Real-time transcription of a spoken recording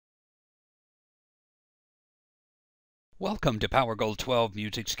Welcome to Powergold 12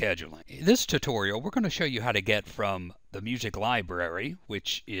 Music Scheduling. In this tutorial, we're going to show you how to get from the music library,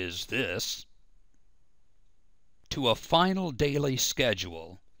 which is this, to a final daily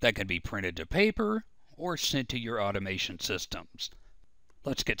schedule that can be printed to paper or sent to your automation systems.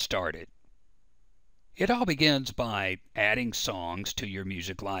 Let's get started. It all begins by adding songs to your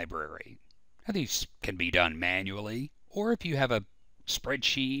music library. Now, these can be done manually, or if you have a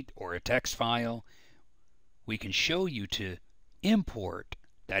spreadsheet or a text file, we can show you to import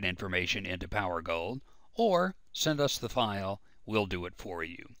that information into Powergold, or send us the file, we'll do it for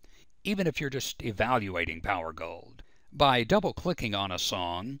you. Even if you're just evaluating Powergold. By double-clicking on a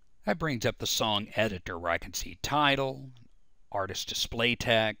song, that brings up the song editor where I can see title, artist display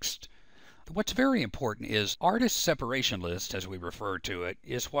text. What's very important is artist separation list, as we refer to it,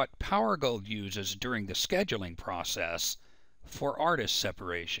 is what Powergold uses during the scheduling process for artist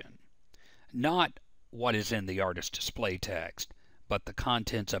separation. Not what is in the artist display text, but the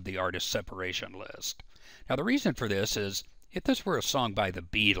contents of the artist separation list. Now, the reason for this is if this were a song by the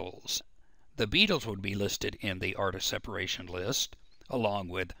Beatles would be listed in the artist separation list along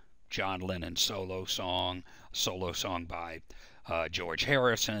with John Lennon's solo song by George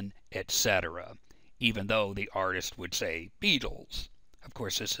Harrison, etc., even though the artist would say Beatles. Of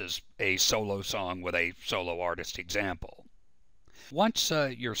course, this is a solo song with a solo artist example. Once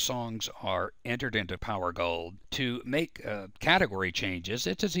your songs are entered into Powergold, to make category changes,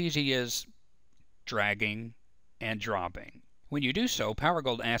 it's as easy as dragging and dropping. When you do so,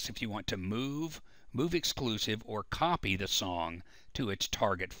 Powergold asks if you want to move exclusive, or copy the song to its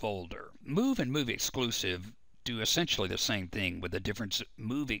target folder. Move and move exclusive do essentially the same thing, with the difference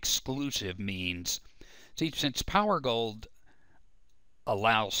move exclusive means, see, since Powergold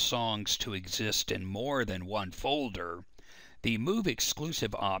allows songs to exist in more than one folder, the Move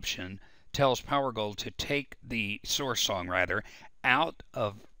Exclusive option tells Powergold to take the source song, out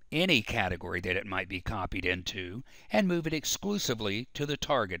of any category that it might be copied into and move it exclusively to the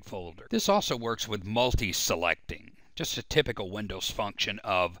target folder. This also works with multi-selecting, just a typical Windows function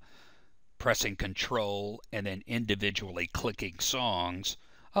of pressing Control and then individually clicking songs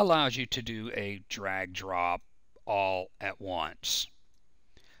allows you to do a drag-drop all at once.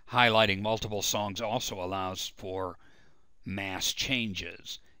 Highlighting multiple songs also allows for mass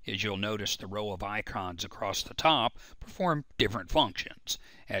changes. As you'll notice, the row of icons across the top perform different functions.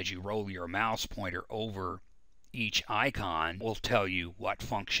 As you roll your mouse pointer over each icon, will tell you what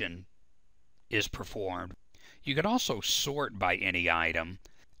function is performed. You can also sort by any item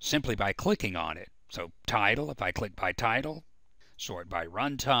simply by clicking on it. So title, if I click by title, sort by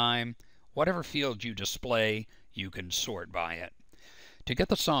runtime, whatever field you display, you can sort by it. To get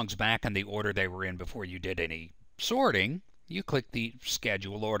the songs back in the order they were in before you did any sorting, you click the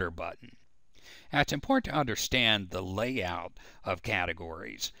Schedule Order button. Now, it's important to understand the layout of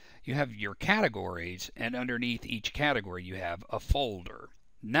categories. You have your categories, and underneath each category you have a folder.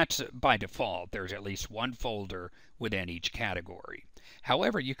 And that's by default. There's at least one folder within each category.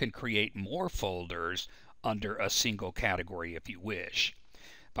 However, you can create more folders under a single category if you wish.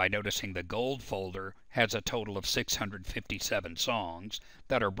 By noticing the Gold folder has a total of 657 songs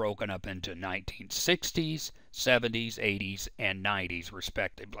that are broken up into 1960s, 70s, 80s, and 90s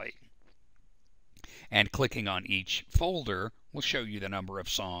respectively. And clicking on each folder will show you the number of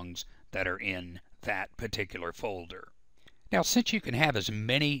songs that are in that particular folder. Now, since you can have as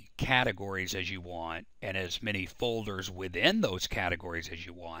many categories as you want and as many folders within those categories as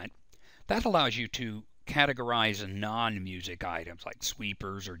you want, that allows you to categorize non-music items like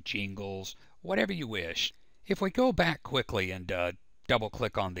sweepers or jingles, whatever you wish. If we go back quickly and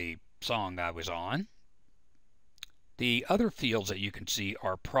double-click on the song I was on, the other fields that you can see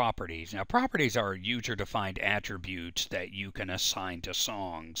are properties. Now, properties are user-defined attributes that you can assign to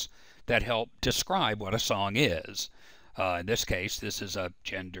songs that help describe what a song is. In this case, this is a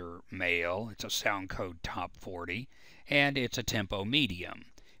gender male, it's a sound code top 40, and it's a tempo medium.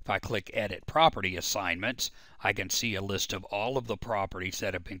 If I click Edit Property Assignments, I can see a list of all of the properties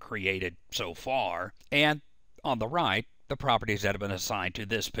that have been created so far, and on the right, the properties that have been assigned to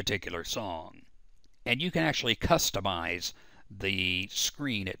this particular song. And you can actually customize the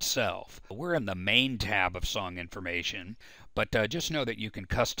screen itself. We're in the main tab of song information, but just know that you can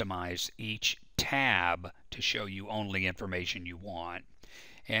customize each tab to show you only information you want.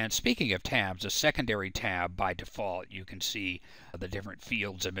 And speaking of tabs, a secondary tab by default, you can see the different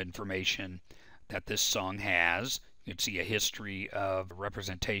fields of information that this song has. You can see a history of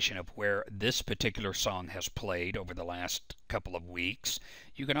representation of where this particular song has played over the last couple of weeks.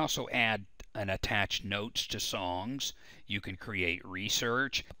 You can also add and attach notes to songs. You can create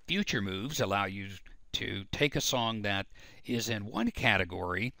research. Future moves allow you to take a song that is in one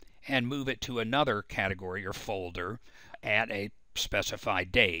category and move it to another category or folder at a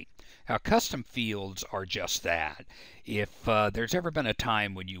specified date. Now, custom fields are just that. If there's ever been a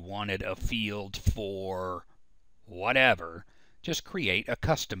time when you wanted a field for whatever, just create a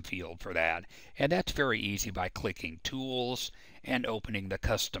custom field for that. And that's very easy by clicking Tools and opening the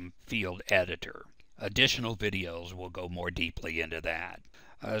Custom Field Editor. Additional videos will go more deeply into that.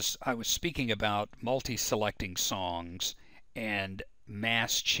 As I was speaking about multi-selecting songs and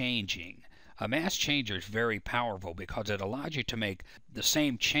mass changing. A mass changer is very powerful because it allows you to make the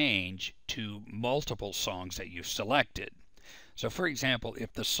same change to multiple songs that you've selected. So for example,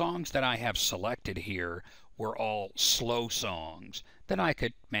 if the songs that I have selected here were all slow songs, then I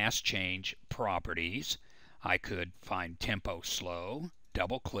could mass change properties. I could find tempo slow,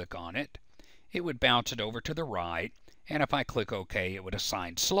 double click on it. It would bounce it over to the right, and if I click OK, it would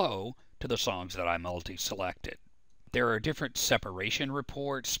assign slow to the songs that I multi-selected. There are different separation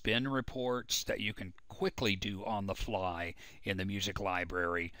reports, spin reports that you can quickly do on the fly in the music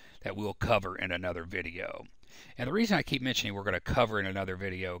library that we'll cover in another video. And the reason I keep mentioning we're going to cover in another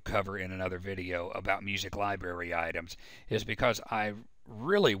video about music library items is because I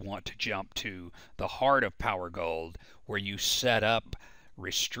really want to jump to the heart of Powergold, where you set up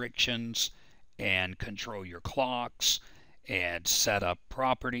restrictions and control your clocks and set up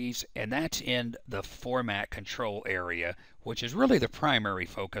properties, and that's in the format control area, which is really the primary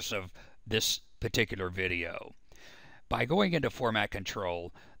focus of this particular video. By going into format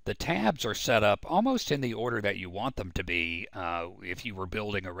control, the tabs are set up almost in the order that you want them to be if you were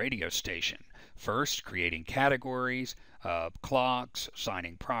building a radio station. First, creating categories, clocks,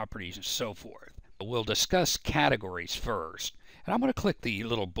 assigning properties, and so forth. We'll discuss categories first. And I'm going to click the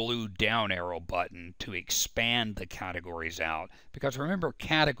little blue down arrow button to expand the categories out, because remember,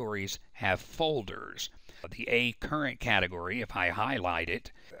 categories have folders. The A current category, if I highlight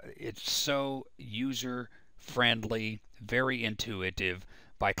it, it's so user-friendly, very intuitive.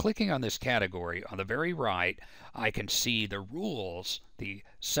 By clicking on this category on the very right, I can see the rules, the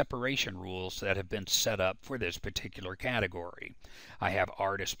separation rules that have been set up for this particular category. I have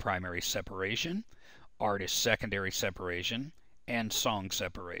artist primary separation, artist secondary separation, and song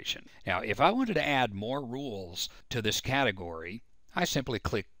separation. Now, if I wanted to add more rules to this category, I simply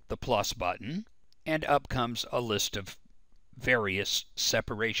click the plus button, and up comes a list of various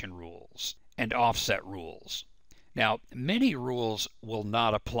separation rules and offset rules. Now, many rules will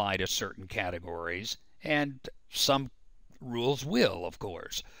not apply to certain categories, and some rules will, of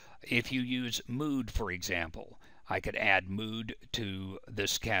course. If you use mood, for example, I could add mood to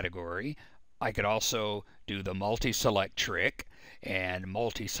this category. I could also do the multi-select trick and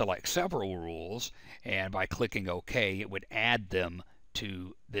multi-select several rules, and by clicking OK, it would add them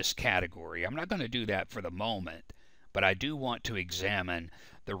to this category. I'm not going to do that for the moment, but I do want to examine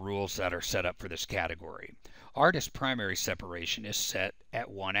the rules that are set up for this category. Artist primary separation is set at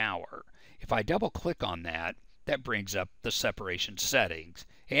 1 hour. If I double click on that, that brings up the separation settings.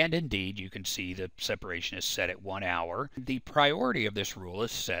 And indeed, you can see the separation is set at 1 hour. The priority of this rule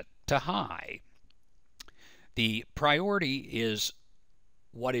is set to high. The priority is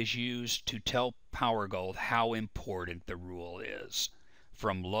what is used to tell Powergold how important the rule is.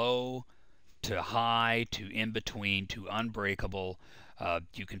 From low to high to in between to unbreakable,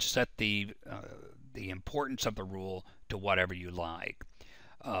 you can set the importance of the rule to whatever you like.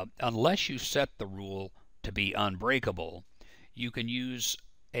 Unless you set the rule to be unbreakable, you can use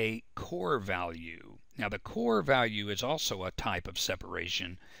a core value. Now, the core value is also a type of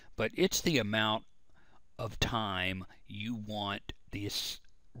separation, but it's the amount of time you want this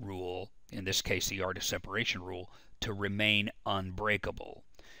rule, in this case the artist separation rule, to remain unbreakable.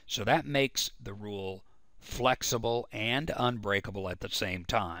 So that makes the rule flexible and unbreakable at the same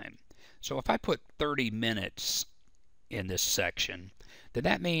time. So if I put 30 minutes in this section, then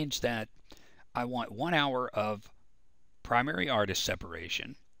that means that I want 1 hour of primary artist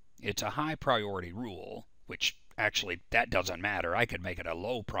separation. It's a high priority rule, which actually that doesn't matter. I could make it a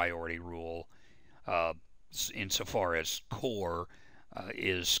low priority rule insofar as core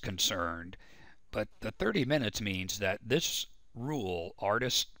is concerned. But the 30 minutes means that this rule,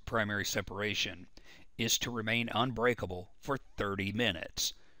 artist primary separation, is to remain unbreakable for 30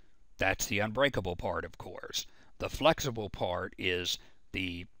 minutes. That's the unbreakable part, of course. The flexible part is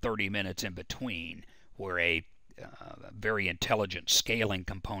the 30 minutes in between, where a very intelligent scaling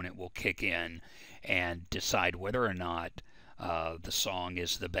component will kick in and decide whether or not the song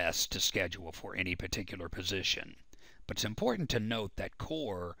is the best to schedule for any particular position. But it's important to note that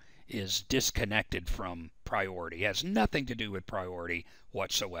core is disconnected from priority. It has nothing to do with priority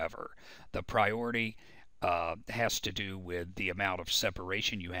whatsoever. The priority has to do with the amount of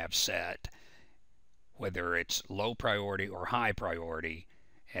separation you have set, whether it's low priority or high priority,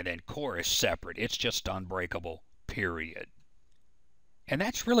 and then chorus separate. It's just unbreakable, period. And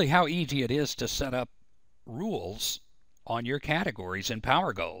that's really how easy it is to set up rules on your categories in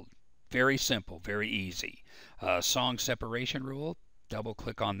Powergold. Very simple, very easy. Song separation rule, double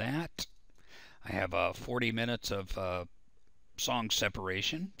click on that. I have 40 minutes of song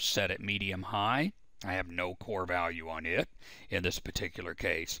separation set at medium high. I have no core value on it in this particular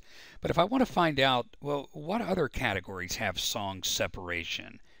case. But if I want to find out, well, what other categories have song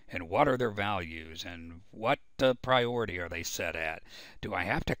separation, and what are their values, and what priority are they set at? Do I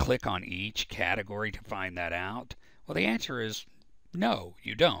have to click on each category to find that out? Well, the answer is no,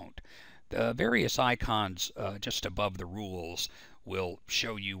 you don't. The various icons just above the rules will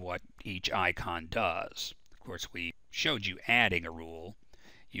show you what each icon does. Of course, we showed you adding a rule.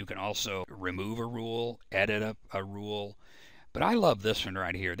 You can also remove a rule, edit a rule. But I love this one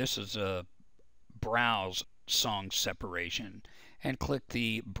right here. This is a browse song separation, and click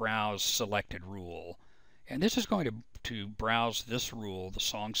the browse selected rule. And this is going to browse this rule, the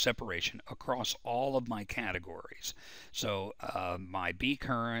song separation, across all of my categories. So my B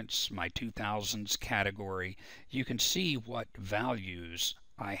currents, my 2000s category, you can see what values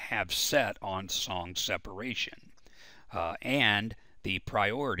I have set on song separation and the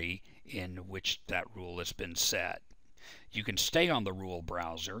priority in which that rule has been set. You can stay on the rule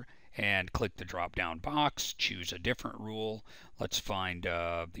browser and click the drop down box, choose a different rule. Let's find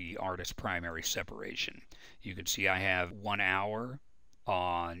the artist primary separation. You can see I have 1 hour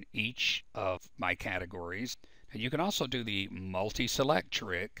on each of my categories. And you can also do the multi-select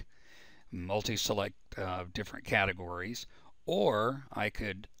trick, multi-select different categories, or I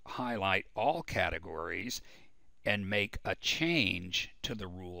could highlight all categories and make a change to the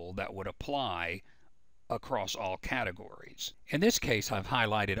rule that would apply across all categories. In this case, I've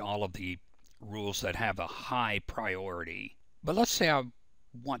highlighted all of the rules that have a high priority. But let's say I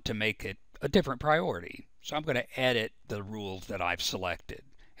want to make it a different priority. So I'm going to edit the rules that I've selected.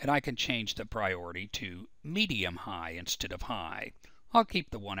 And I can change the priority to medium high instead of high. I'll keep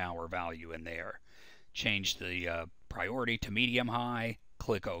the 1 hour value in there. Change the priority to medium high,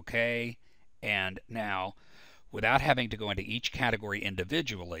 click OK, and now, without having to go into each category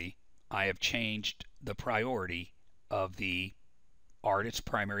individually, I have changed the priority of the artist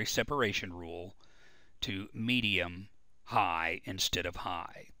primary separation rule to medium high instead of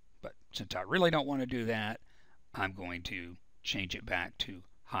high. But since I really don't want to do that, I'm going to change it back to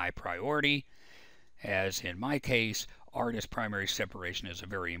high priority, as in my case, artist primary separation is a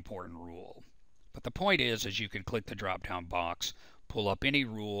very important rule. But the point is you can click the drop down box, pull up any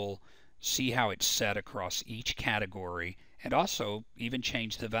rule, see how it's set across each category, and also even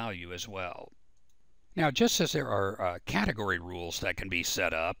change the value as well. Now, just as there are category rules that can be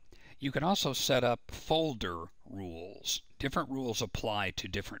set up, you can also set up folder rules. Different rules apply to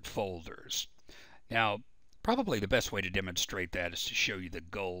different folders. Now, probably the best way to demonstrate that is to show you the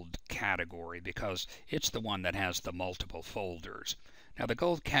gold category, because it's the one that has the multiple folders. Now, the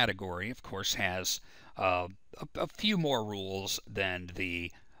gold category, of course, has a few more rules than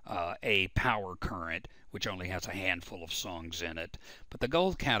the A power current, which only has a handful of songs in it. But the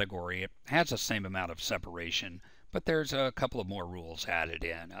gold category, it has the same amount of separation, but there's a couple of more rules added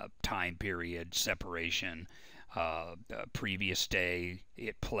in. Time period, separation, the previous day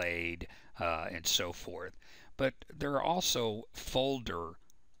it played, and so forth. But there are also folder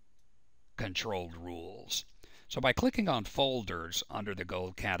controlled rules. So by clicking on folders under the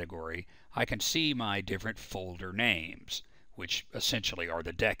gold category, I can see my different folder names, which essentially are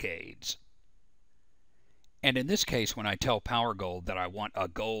the decades. And in this case, when I tell Powergold that I want a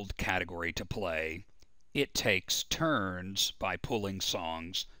gold category to play, it takes turns by pulling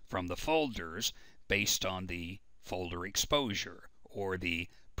songs from the folders based on the folder exposure, or the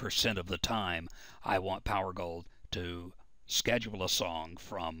percent of the time I want Powergold to schedule a song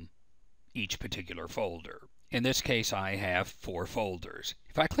from each particular folder. In this case, I have 4 folders.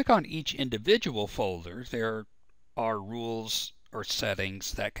 If I click on each individual folder, there are rules or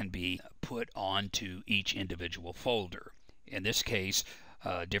settings that can be put onto each individual folder. In this case,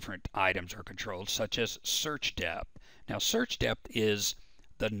 different items are controlled, such as search depth. Now, search depth is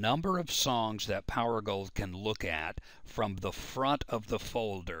the number of songs that Powergold can look at from the front of the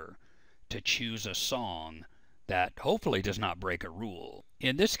folder to choose a song that hopefully does not break a rule.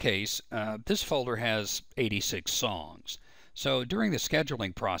 In this case, this folder has 86 songs. So during the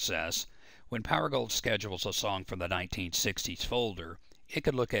scheduling process, when Powergold schedules a song from the 1960s folder, it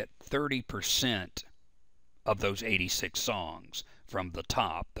could look at 30% of those 86 songs from the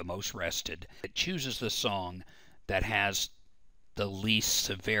top, the most rested. It chooses the song that has the least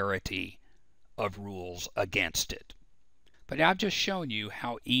severity of rules against it. But I've just shown you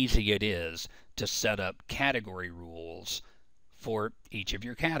how easy it is to set up category rules for each of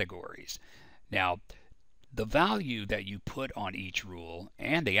your categories. Now, the value that you put on each rule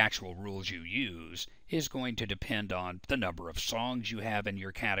and the actual rules you use is going to depend on the number of songs you have in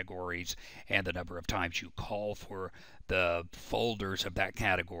your categories and the number of times you call for the folders of that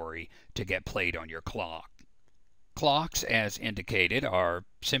category to get played on your clock. Clocks, as indicated, are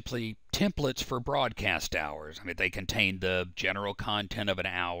simply templates for broadcast hours. I mean, they contain the general content of an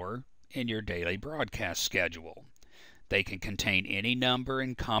hour in your daily broadcast schedule. They can contain any number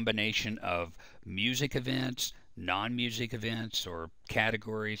and combination of music events, non-music events, or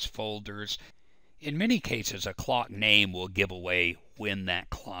categories, folders. In many cases, a clock name will give away when that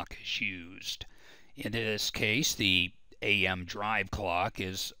clock is used. In this case, the AM drive clock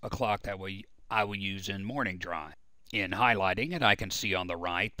is a clock that I will use in morning drive. In highlighting it, I can see on the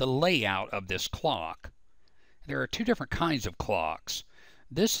right the layout of this clock. There are two different kinds of clocks.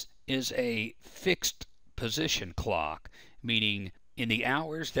 This is a fixed position clock, meaning in the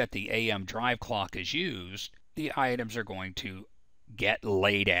hours that the AM drive clock is used, the items are going to get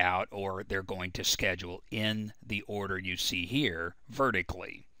laid out, or they're going to schedule in the order you see here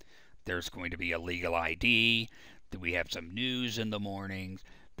vertically. There's going to be a legal ID, then we have some news in the mornings,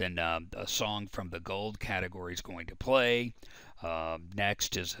 then a song from the gold category is going to play.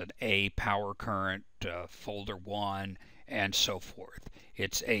 Next is an A power current, folder 1, and so forth.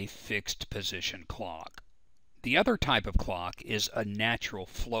 It's a fixed position clock. The other type of clock is a natural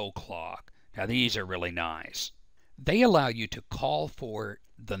flow clock. Now these are really nice. They allow you to call for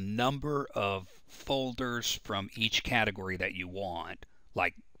the number of folders from each category that you want,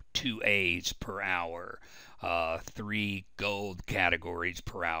 like 2 A's per hour, 3 gold categories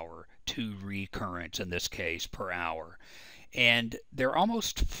per hour, 2 recurrents in this case per hour. And they're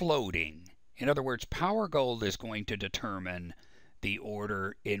almost floating. In other words, Powergold is going to determine the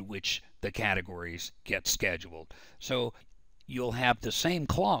order in which the categories get scheduled. So you'll have the same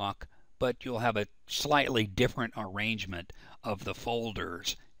clock, but you'll have a slightly different arrangement of the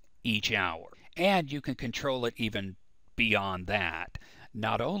folders each hour. And you can control it even beyond that.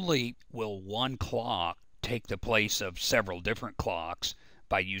 Not only will one clock take the place of several different clocks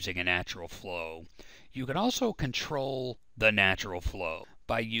by using a natural flow, you can also control the natural flow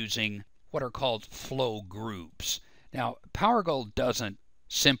by using what are called flow groups. Now, Powergold doesn't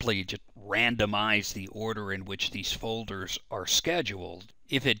simply just randomize the order in which these folders are scheduled.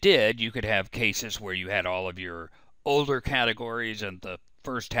 If it did, you could have cases where you had all of your older categories in the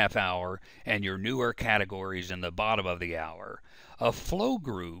first half hour and your newer categories in the bottom of the hour. A flow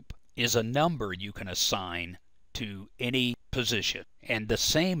group is a number you can assign to any position, and the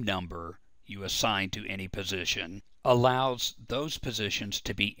same number you assign to any position allows those positions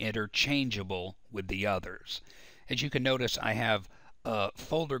to be interchangeable with the others. As you can notice, I have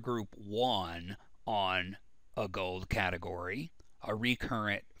folder group 1 on a gold category, a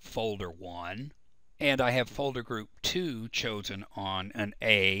recurrent folder 1, and I have folder group 2 chosen on an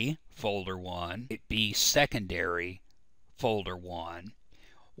A folder 1, a B secondary folder 1.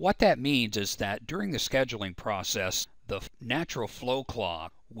 What that means is that during the scheduling process, the natural flow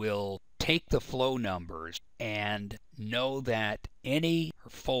clock will take the flow numbers and know that any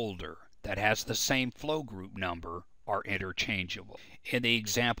folder that has the same flow group number are interchangeable. In the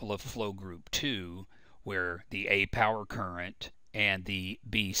example of flow group 2, where the A power current and the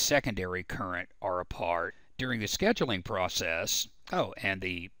B secondary current are apart, during the scheduling process, and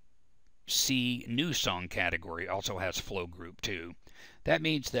the C new song category also has flow group 2. That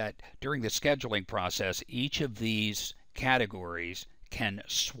means that during the scheduling process, each of these categories can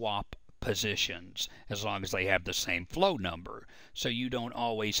swap positions as long as they have the same flow number. So you don't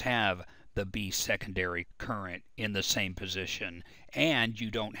always have the B secondary current in the same position, and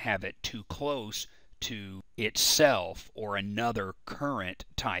you don't have it too close to itself or another current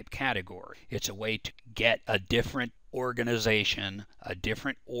type category. It's a way to get a different organization, a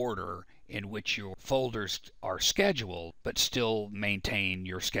different order in which your folders are scheduled, but still maintain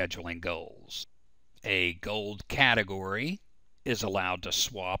your scheduling goals. A gold category is allowed to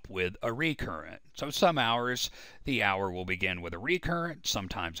swap with a recurrent. So some hours, the hour will begin with a recurrent,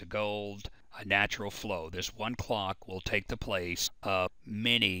 sometimes a gold, a natural flow. This one clock will take the place of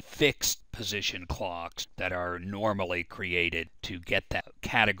many fixed position clocks that are normally created to get that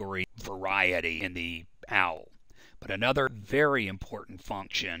category variety in the owl. But another very important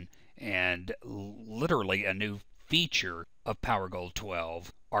function, and literally a new feature of Powergold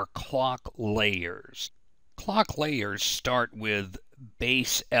 12 are clock layers. Clock layers start with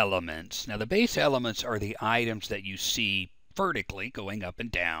base elements. Now the base elements are the items that you see vertically going up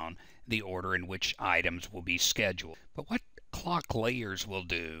and down the order in which items will be scheduled. But what clock layers will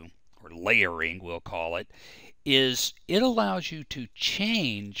do, or layering we'll call it, is it allows you to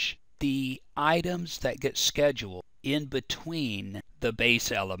change the items that get scheduled in between the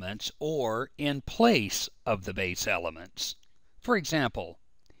base elements or in place of the base elements. For example,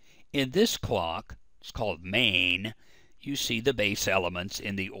 in this clock, it's called main, you see the base elements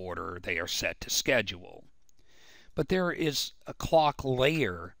in the order they are set to schedule. But there is a clock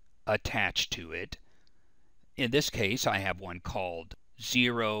layer attached to it. In this case, I have one called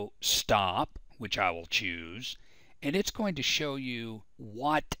 0 stop, which I will choose, and it's going to show you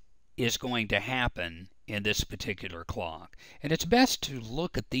what is going to happen in this particular clock. And it's best to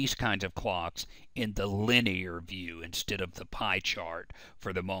look at these kinds of clocks in the linear view instead of the pie chart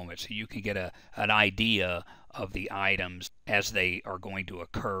for the moment, so you can get an idea of the items as they are going to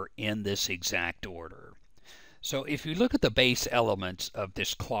occur in this exact order. So if you look at the base elements of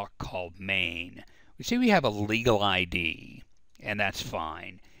this clock called main, we see we have a legal ID, and that's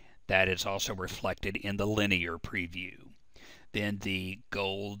fine. That is also reflected in the linear preview. Then the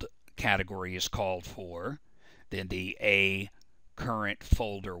gold category is called for. Then the A current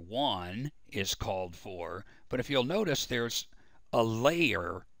folder 1 is called for. But if you'll notice, there's a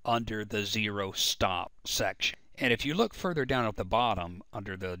layer under the 0 stop section. And if you look further down at the bottom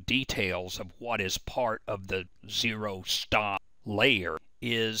under the details of what is part of the 0 stop layer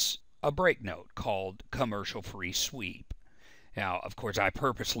is a break note called commercial free sweep. Now, of course, I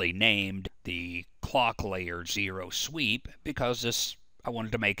purposely named the clock layer 0 sweep because I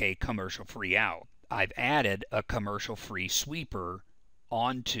wanted to make a commercial free out. I've added a commercial free sweeper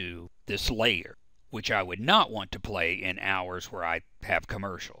onto this layer, which I would not want to play in hours where I have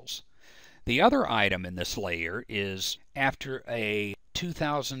commercials. The other item in this layer is after a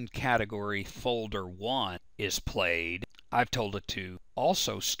 2000 category folder 1 is played, I've told it to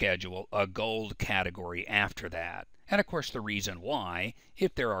also schedule a gold category after that. And of course the reason why,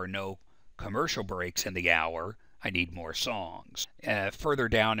 if there are no commercial breaks in the hour, I need more songs. Further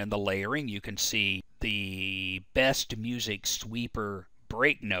down in the layering, you can see the best music sweeper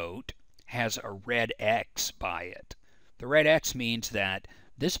break note has a red X by it. The red X means that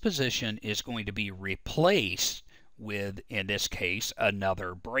this position is going to be replaced with, in this case,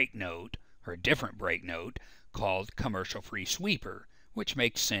 another break note, or a different break note, called commercial free sweeper, which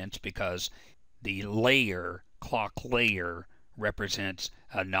makes sense because the layer, clock layer, represents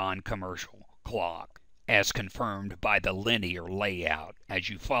a non-commercial clock, as confirmed by the linear layout. As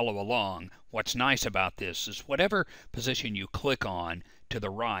you follow along, what's nice about this is whatever position you click on to the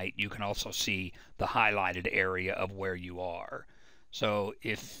right, you can also see the highlighted area of where you are. So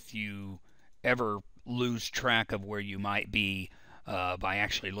if you ever lose track of where you might be by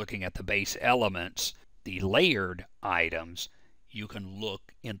actually looking at the base elements, the layered items, you can look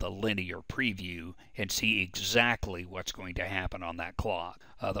in the linear preview and see exactly what's going to happen on that clock.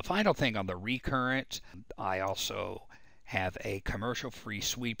 The final thing on the recurrent, I also have a commercial free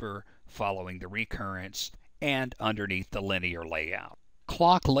sweeper following the recurrence and underneath the linear layout.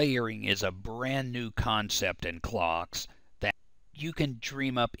 Clock layering is a brand new concept in clocks that you can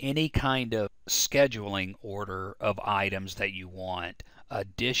dream up any kind of scheduling order of items that you want,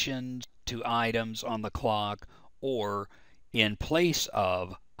 additions to items on the clock, or in place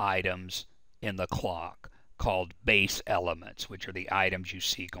of items in the clock called base elements, which are the items you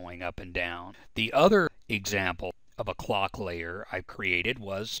see going up and down. The other example of a clock layer I created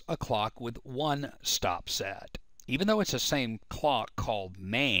was a clock with one stop set. Even though it's the same clock called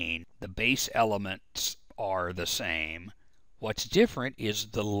main, the base elements are the same. What's different is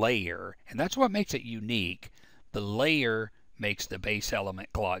the layer, and that's what makes it unique. The layer makes the base element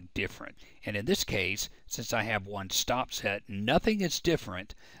clock different. And in this case, since I have one stop set, nothing is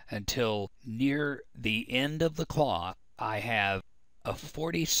different until near the end of the clock, I have a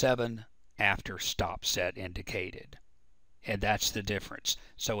 47 after stop set indicated. And that's the difference.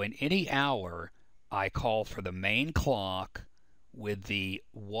 So in any hour, I call for the main clock with the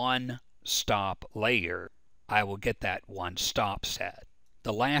one stop layer, I will get that one stop set.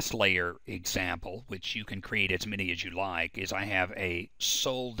 The last layer example, which you can create as many as you like, is I have a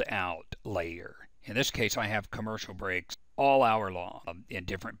sold out layer. In this case, I have commercial breaks all hour long in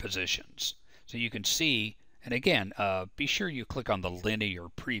different positions. So you can see, and again, be sure you click on the linear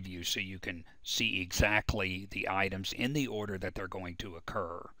preview so you can see exactly the items in the order that they're going to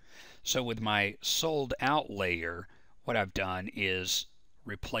occur. So with my sold out layer, what I've done is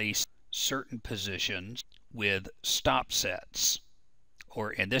replace certain positions with stop sets,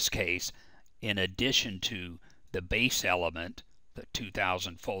 or in this case, in addition to the base element, the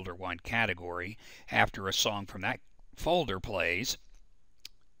 2000 folder 1 category, after a song from that folder plays,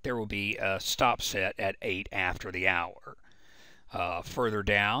 there will be a stop set at 8 after the hour. Further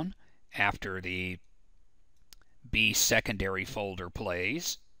down, after the B secondary folder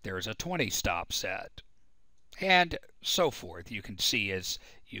plays, there's a 20 stop set, and so forth. You can see as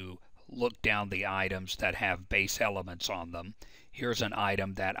you look down the items that have base elements on them. Here's an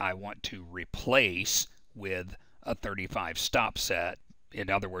item that I want to replace with a 35 stop set. In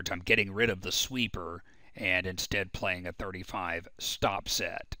other words, I'm getting rid of the sweeper and instead playing a 35 stop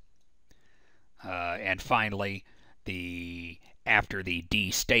set. And finally, after the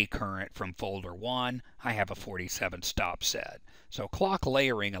D stay current from folder 1, I have a 47 stop set. So clock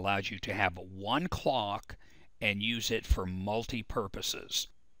layering allows you to have one clock and use it for multi-purposes.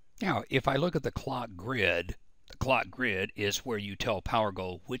 Now, if I look at the clock grid is where you tell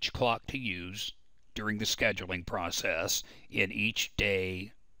Powergold which clock to use during the scheduling process in each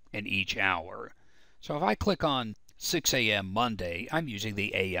day and each hour. So if I click on 6 a.m. Monday, I'm using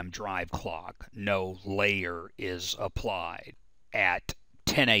the AM drive clock. No layer is applied. At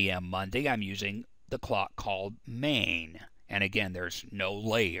 10 a.m. Monday, I'm using the clock called main. And again, there's no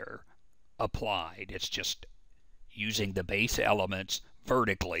layer applied. It's just using the base elements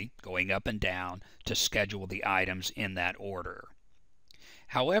vertically, going up and down, to schedule the items in that order.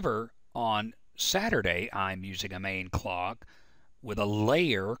 However, on Saturday, I'm using a main clock with a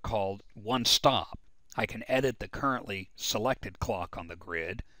layer called one stop. I can edit the currently selected clock on the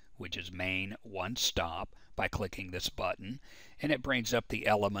grid, which is main one stop, by clicking this button, and it brings up the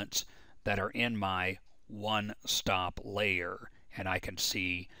elements that are in my one stop layer. And I can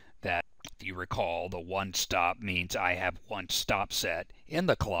see that, if you recall, the one stop means I have one stop set in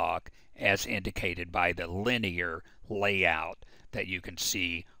the clock, as indicated by the linear layout that you can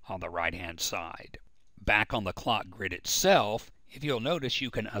see on the right hand side. Back on the clock grid itself, if you'll notice, you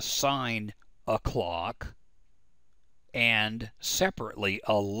can assign a clock and separately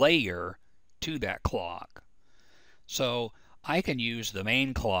a layer to that clock. So I can use the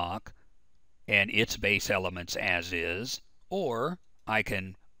main clock and its base elements as is, or I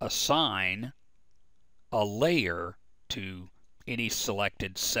can assign a layer to any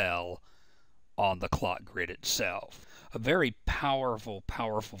selected cell on the clock grid itself. A very powerful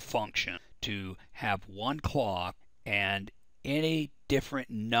function to have one clock and any different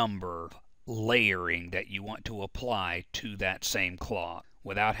number of layering that you want to apply to that same clock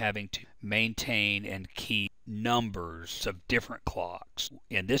without having to maintain and keep numbers of different clocks.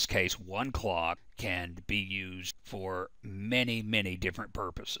 In this case, one clock can be used for many different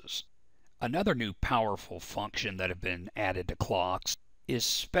purposes. Another new powerful function that have been added to clocks is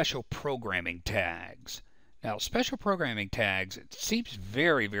special programming tags. Now, special programming tags, it seems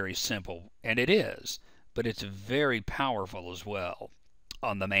very simple, and it is, but it's very powerful as well.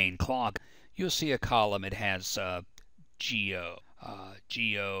 On the main clock, you'll see a column. It has GO/XM.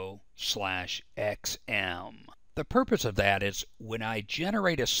 The purpose of that is when I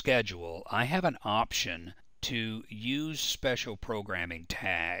generate a schedule, I have an option to use special programming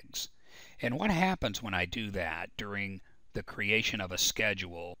tags. And what happens when I do that during the creation of a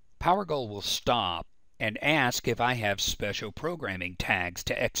schedule, Powergold will stop and ask if I have special programming tags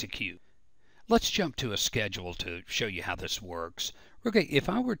to execute. Let's jump to a schedule to show you how this works. Okay, if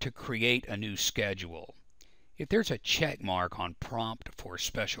I were to create a new schedule, if there's a check mark on prompt for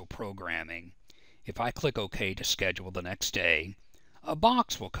special programming, if I click OK to schedule the next day, a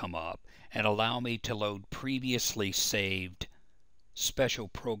box will come up and allow me to load previously saved special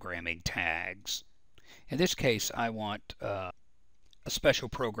programming tags. In this case, I want a special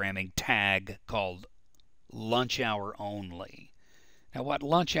programming tag called lunch hour only. Now, what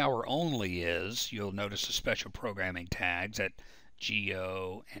lunch hour only is, you'll notice the special programming tags at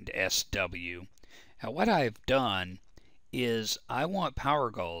GO and SW. Now, what I've done is I want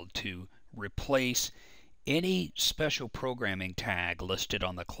Powergold to replace any special programming tag listed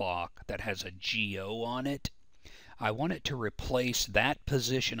on the clock that has a GO on it. I want it to replace that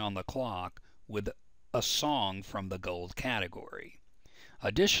position on the clock with a song from the gold category.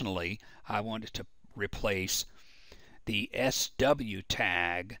 Additionally, I want it to replace the SW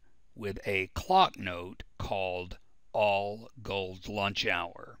tag with a clock note called All Gold Lunch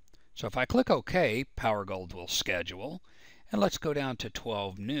Hour. So if I click OK, Powergold will schedule. And let's go down to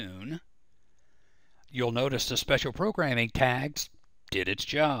 12 noon. You'll notice the special programming tags did its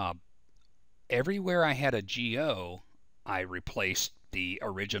job. Everywhere I had a GO, I replaced the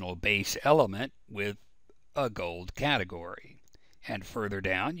original base element with a gold category. And further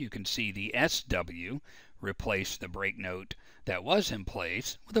down, you can see the SW replace the break note that was in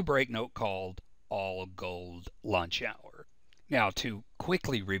place with a break note called All Gold Lunch Hour. Now, to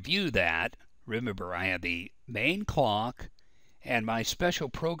quickly review that, remember I had the main clock and my special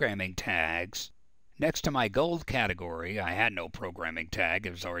programming tags. Next to my gold category, I had no programming tag.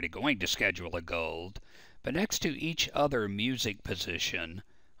 It was already going to schedule a gold. But next to each other music position,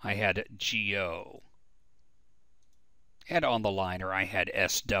 I had GO. And on the liner, I had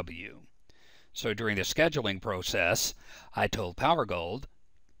SW. So during the scheduling process, I told Powergold,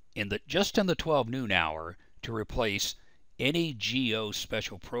 just in the 12 noon hour, to replace any GO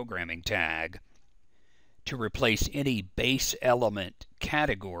special programming tag, to replace any base element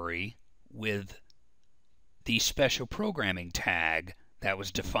category with the special programming tag that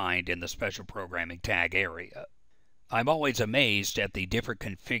was defined in the special programming tag area. I'm always amazed at the different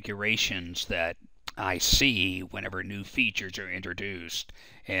configurations that I see whenever new features are introduced,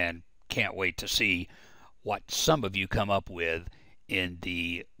 and can't wait to see what some of you come up with in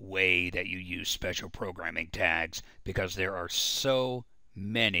the way that you use special programming tags, because there are so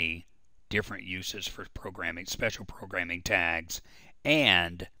many different uses for programming, special programming tags,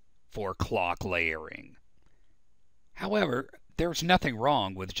 and for clock layering. However, there's nothing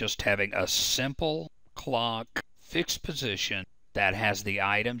wrong with just having a simple clock fixed position that has the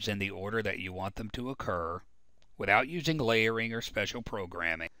items in the order that you want them to occur without using layering or special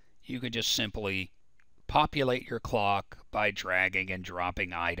programming. You can just simply populate your clock by dragging and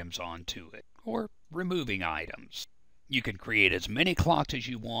dropping items onto it, or removing items. You can create as many clocks as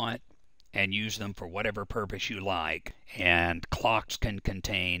you want and use them for whatever purpose you like. And clocks can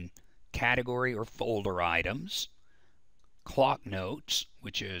contain category or folder items, clock notes,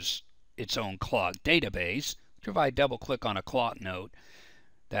 which is its own clock database. If I double click on a clock note,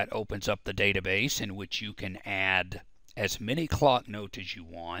 that opens up the database in which you can add as many clock notes as you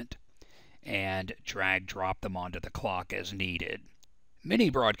want and drop them onto the clock as needed.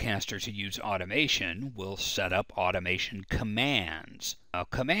 Many broadcasters who use automation will set up automation commands. Now,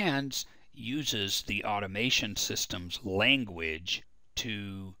 commands uses the automation system's language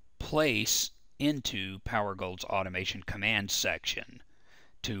to place into Powergold's automation commands section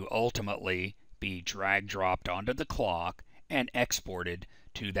to ultimately be drag dropped onto the clock and exported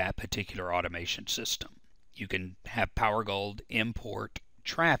to that particular automation system. You can have Powergold import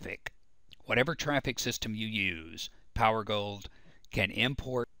traffic. Whatever traffic system you use, Powergold can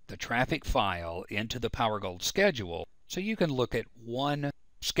import the traffic file into the Powergold schedule, so you can look at one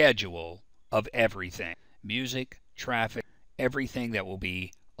schedule of everything. Music, traffic, everything that will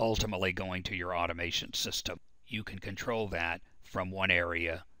be ultimately going to your automation system. You can control that from one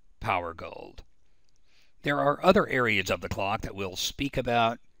area, Powergold. There are other areas of the clock that we'll speak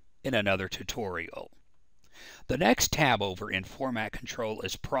about in another tutorial. The next tab over in Format Control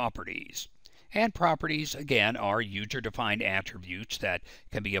is Properties. And properties, again, are user-defined attributes that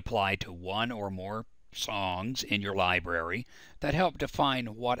can be applied to one or more songs in your library that help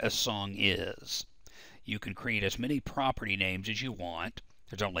define what a song is. You can create as many property names as you want.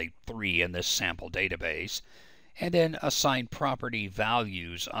 There's only 3 in this sample database. And then assign property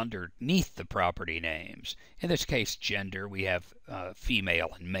values underneath the property names. In this case, gender, we have female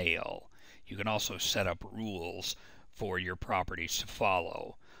and male. You can also set up rules for your properties to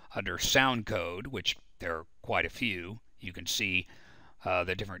follow. Under sound code, which there are quite a few, you can see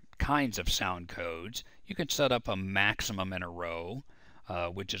the different kinds of sound codes. You can set up a maximum in a row,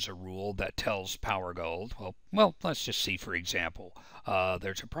 which is a rule that tells Powergold, well, let's just see, for example,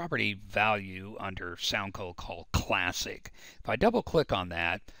 there's a property value under sound code called classic. If I double click on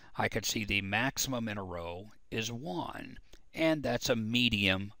that, I can see the maximum in a row is 1, and that's a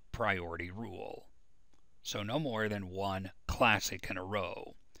medium priority rule. So no more than 1 classic in a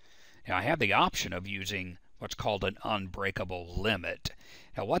row. Now I have the option of using what's called an unbreakable limit.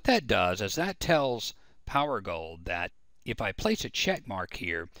 Now what that does is that tells Powergold that if I place a check mark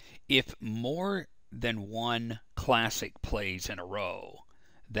here, if more than 1 classic plays in a row,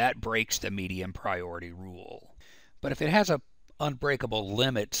 that breaks the medium priority rule. But if it has an unbreakable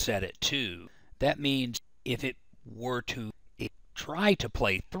limit set at 2, that means if it were to try to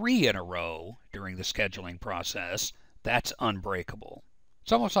play 3 in a row during the scheduling process, that's unbreakable.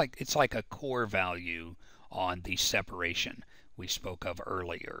 It's almost like it's like a core value on the separation we spoke of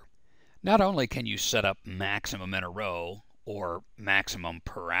earlier. Not only can you set up maximum in a row or maximum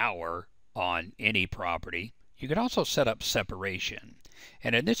per hour on any property, you can also set up separation.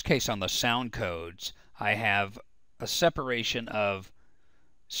 And in this case on the sound codes, I have a separation of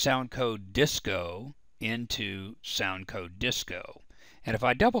sound code disco into sound code disco. And if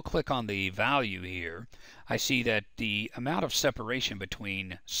I double click on the value here, I see that the amount of separation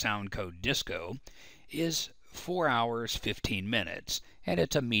between sound code disco is 4 hours 15 minutes, and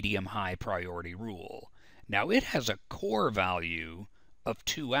it's a medium-high priority rule. Now it has a core value of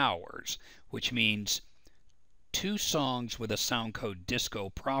 2 hours, which means 2 songs with a Soundcode Disco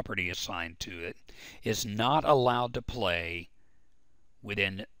property assigned to it is not allowed to play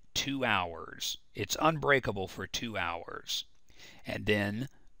within 2 hours. It's unbreakable for 2 hours. And then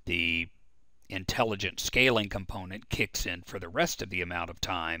the intelligent scaling component kicks in for the rest of the amount of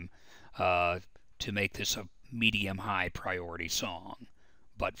time to make this a medium-high priority song.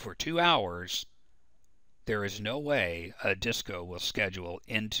 But for 2 hours, there is no way a disco will schedule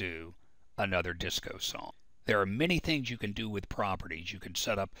into another disco song. There are many things you can do with properties. You can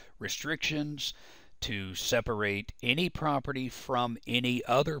set up restrictions to separate any property from any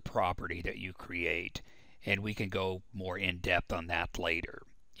other property that you create, and we can go more in depth on that later.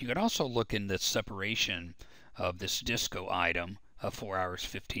 You can also look in the separation of this disco item of 4 hours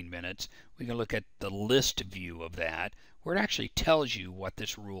 15 minutes. We can look at the list view of that, where it actually tells you what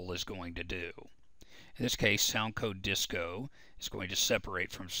this rule is going to do. In this case, Soundcode Disco is going to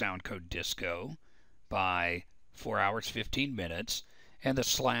separate from Soundcode Disco by 4 hours 15 minutes, and the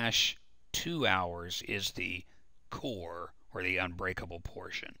 /2 hours is the core or the unbreakable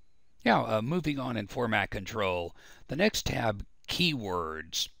portion. Now, moving on in format control, the next tab,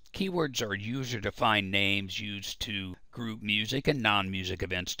 keywords. Keywords are user-defined names used to group music and non-music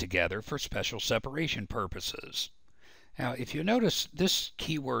events together for special separation purposes. Now, if you notice, this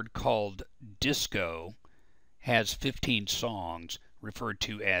keyword called disco has 15 songs referred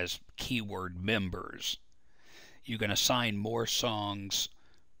to as keyword members. You can assign more songs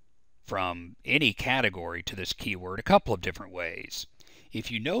from any category to this keyword a couple of different ways. If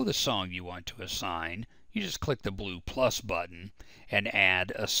you know the song you want to assign, you just click the blue plus button and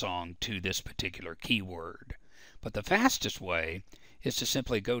add a song to this particular keyword. But the fastest way is to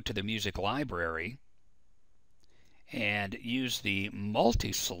simply go to the music library and use the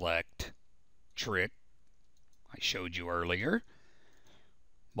multi-select trick I showed you earlier.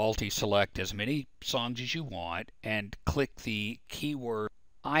 Multi-select as many songs as you want and click the keyword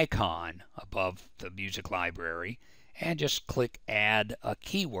icon above the music library and just click add a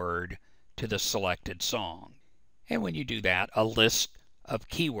keyword to the selected song. And when you do that, a list of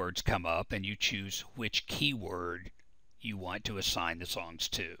keywords come up and you choose which keyword you want to assign the songs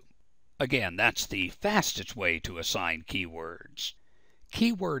to. Again, that's the fastest way to assign keywords.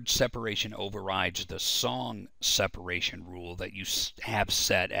 Keyword separation overrides the song separation rule that you have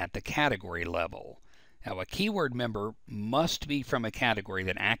set at the category level. Now, a keyword member must be from a category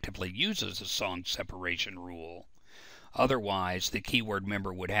that actively uses the song separation rule. Otherwise, the keyword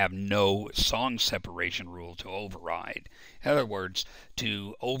member would have no song separation rule to override. In other words,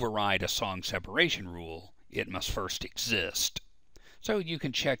 to override a song separation rule, it must first exist. So you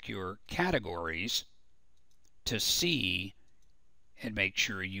can check your categories to see and make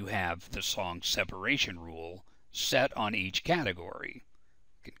sure you have the song separation rule set on each category.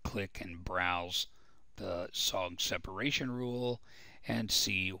 You can click and browse the song separation rule and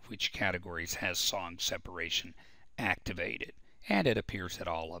see which categories has song separation activated. And it appears that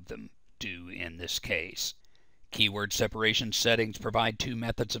all of them do in this case. Keyword separation settings provide 2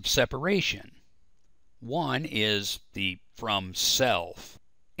 methods of separation. One is the from self,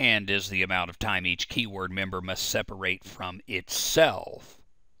 and is the amount of time each keyword member must separate from itself,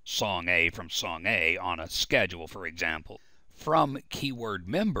 song A from song A on a schedule, for example. From keyword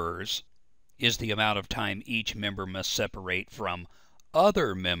members is the amount of time each member must separate from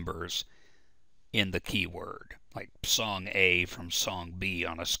other members in the keyword, like song A from song B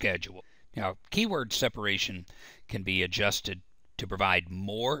on a schedule. Now, keyword separation can be adjusted to provide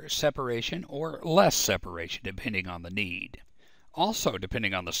more separation or less separation depending on the need. Also,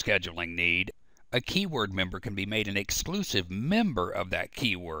 depending on the scheduling need, a keyword member can be made an exclusive member of that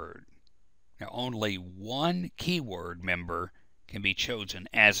keyword. Now, only one keyword member can be chosen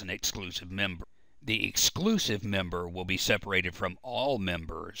as an exclusive member. The exclusive member will be separated from all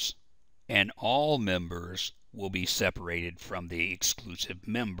members, and all members will be separated from the exclusive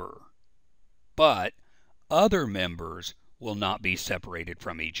member. But other members will not be separated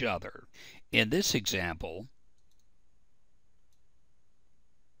from each other. In this example,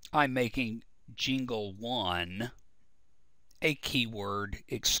 I'm making Jingle 1 a keyword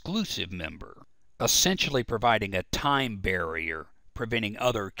exclusive member, essentially providing a time barrier, preventing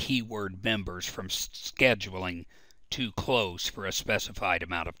other keyword members from scheduling too close for a specified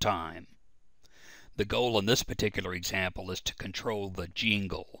amount of time. The goal in this particular example is to control the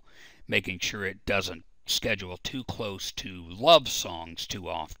jingle, making sure it doesn't schedule too close to love songs too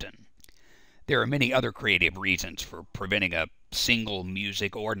often. There are many other creative reasons for preventing a single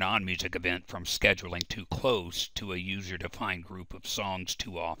music or non-music event from scheduling too close to a user-defined group of songs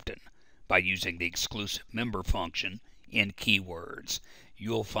too often by using the exclusive member function in keywords.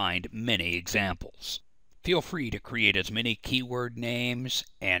 You'll find many examples. Feel free to create as many keyword names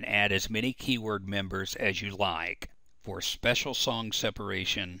and add as many keyword members as you like for special song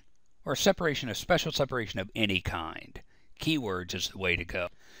separation or special separation of any kind. Keywords is the way to go.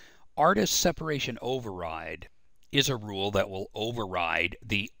 Artist separation override is a rule that will override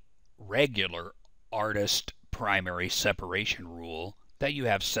the regular artist primary separation rule that you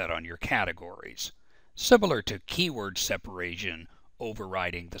have set on your categories, similar to keyword separation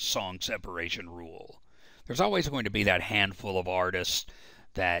overriding the song separation rule. There's always going to be that handful of artists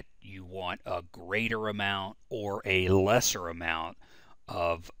that you want a greater amount or a lesser amount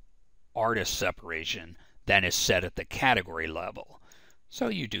of artist separation than is set at the category level. So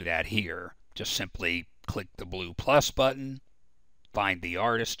you do that here. Just simply click the blue plus button, find the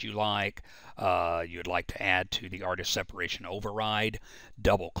artist you'd like to add to the artist separation override,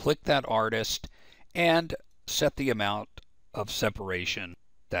 double click that artist, and set the amount of separation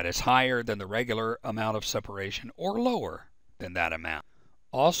that is higher than the regular amount of separation or lower than that amount.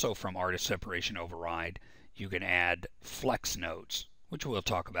 Also from artist separation override, you can add flex notes, which we'll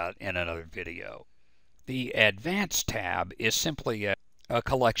talk about in another video. The Advanced tab is simply a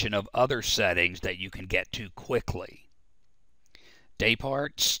collection of other settings that you can get to quickly.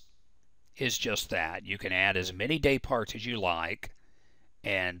 Dayparts is just that. You can add as many dayparts as you like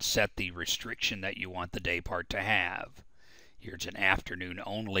and set the restriction that you want the daypart to have. Here's an afternoon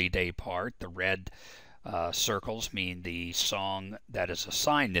only daypart. The red circles mean the song that is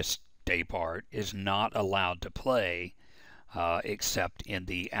assigned this daypart is not allowed to play except in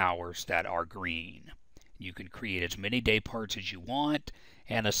the hours that are green. You can create as many dayparts as you want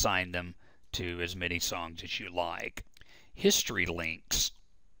and assign them to as many songs as you like. History links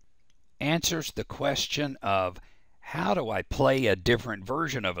answers the question of how do I play a different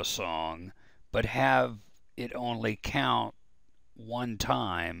version of a song but have it only count one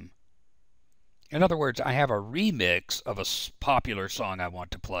time. In other words, I have a remix of a popular song I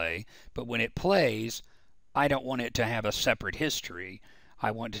want to play, but when it plays, I don't want it to have a separate history. I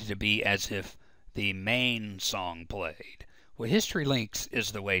want it to be as if the main song played. Well, history links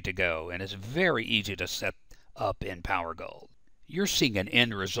is the way to go, and it's very easy to set up in Powergold. You're seeing an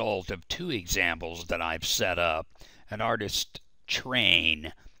end result of two examples that I've set up. An artist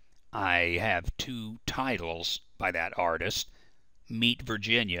train. I have two titles by that artist, Meet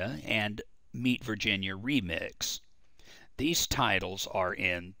Virginia and Meet Virginia Remix. These titles are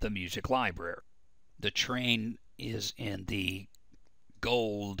in the music library. The train is in the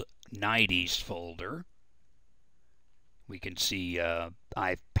Gold 90s folder. We can see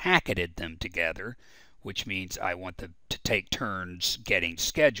I've packeted them together, which means I want them to take turns getting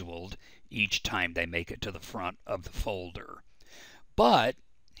scheduled each time they make it to the front of the folder. But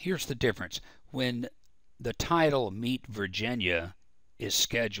here's the difference. When the title Meet Virginia is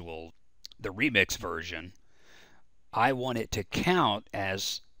scheduled, the remix version, I want it to count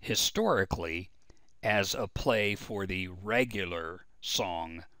as historically as a play for the regular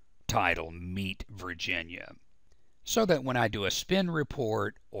song title Meet Virginia. So that when I do a spin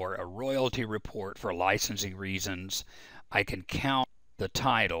report or a royalty report for licensing reasons, I can count the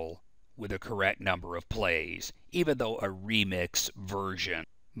title with a correct number of plays, even though a remix version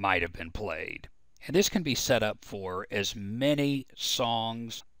might have been played. And this can be set up for as many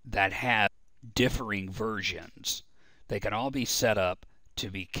songs that have differing versions. They can all be set up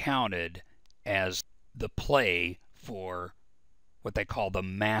to be counted as the play for what they call the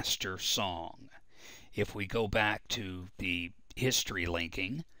master song. If we go back to the history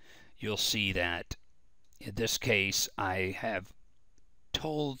linking, you'll see that in this case I have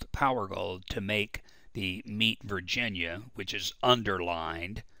told Powergold to make the Meet Virginia, which is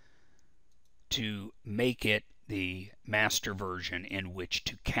underlined, to make it the master version in which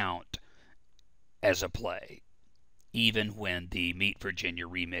to count as a play, even when the Meet Virginia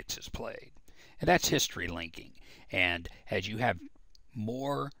remix is played. And that's history linking. And as you have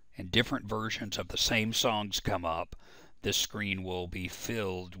more and different versions of the same songs come up, this screen will be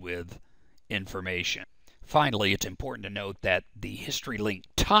filled with information. Finally, it's important to note that the history link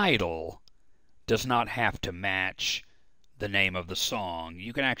title does not have to match the name of the song.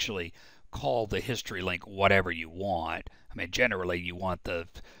 You can actually call the history link whatever you want. I mean, generally you want the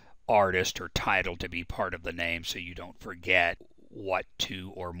artist or title to be part of the name so you don't forget what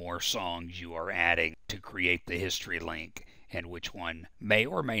two or more songs you are adding to create the history link and which one may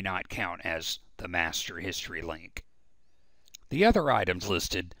or may not count as the master history link. The other items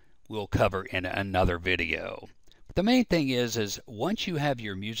listed we'll cover in another video. The main thing is once you have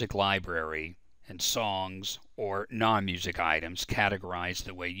your music library and songs or non-music items categorized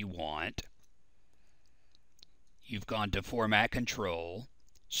the way you want, you've gone to Format Control,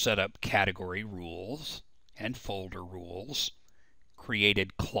 set up category rules and folder rules,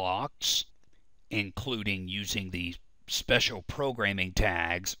 created clocks, including using the special programming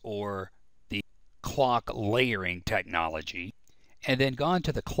tags or the clock layering technology, and then gone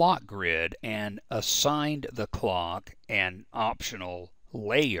to the clock grid and assigned the clock an optional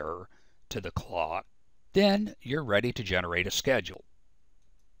layer to the clock, then you're ready to generate a schedule.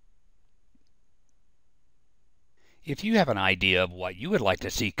 If you have an idea of what you would like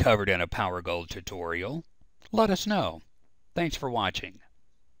to see covered in a Powergold tutorial, let us know. Thanks for watching.